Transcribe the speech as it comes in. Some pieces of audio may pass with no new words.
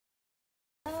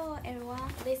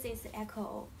everyone, this is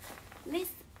Echo. This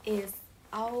is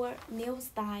our new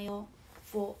style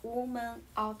for women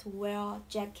outwear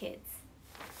jackets.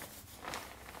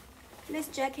 This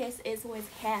jacket is with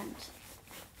hand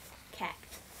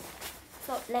capped.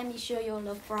 So let me show you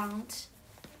the front,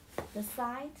 the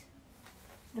side,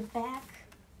 the back,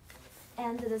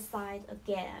 and the side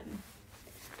again.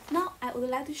 Now I would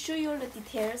like to show you the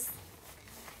details.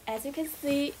 As you can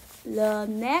see, the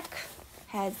neck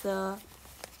has a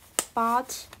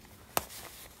part.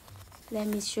 Let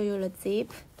me show you the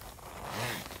zip.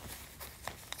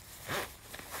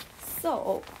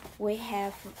 So we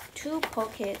have two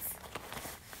pockets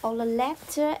on the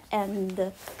left and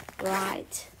the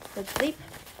right. The zip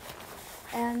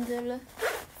and the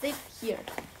zip here.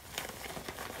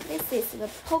 This is the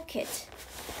pocket.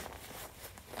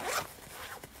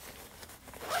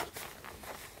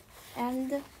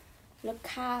 And the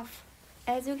cuff,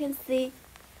 as you can see,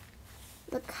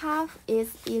 the cuff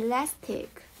is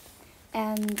elastic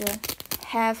and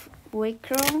have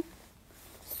Velcro,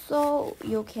 so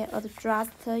you can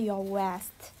adjust your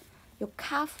waist, your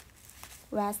cuff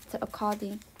waist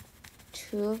according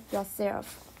to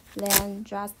yourself. Then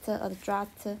just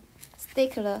adjust,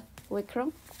 stick the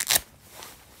Velcro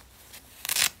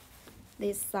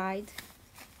this side.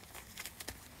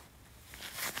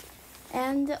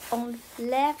 And on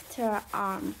left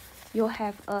arm, you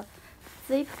have a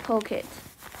zip pocket.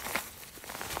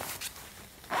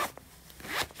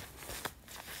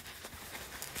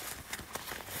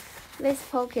 This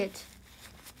pocket,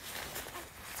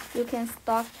 you can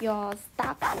stock your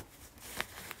stuff.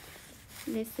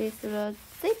 This is the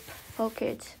zip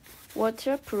pocket,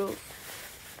 waterproof.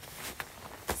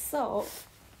 So,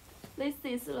 this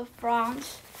is the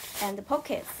front and the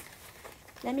pockets.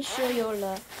 Let me show you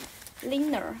the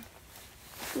liner.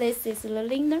 This is the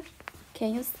liner.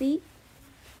 Can you see?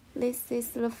 This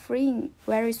is the fringe,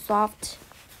 very soft.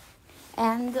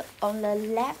 And on the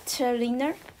left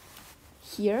liner,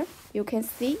 here you can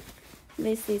see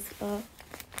this is a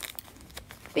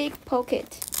big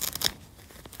pocket.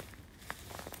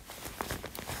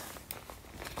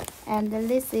 And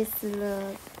this is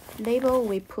the label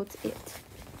we put it.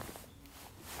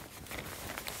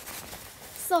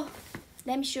 So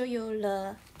let me show you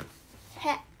the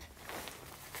cap.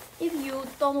 If you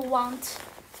don't want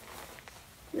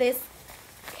this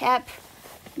cap,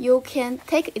 you can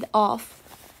take it off.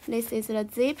 This is the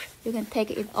zip, you can take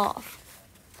it off.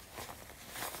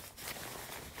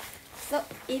 So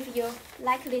if you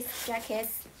like this jacket,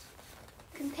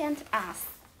 contact us,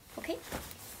 okay?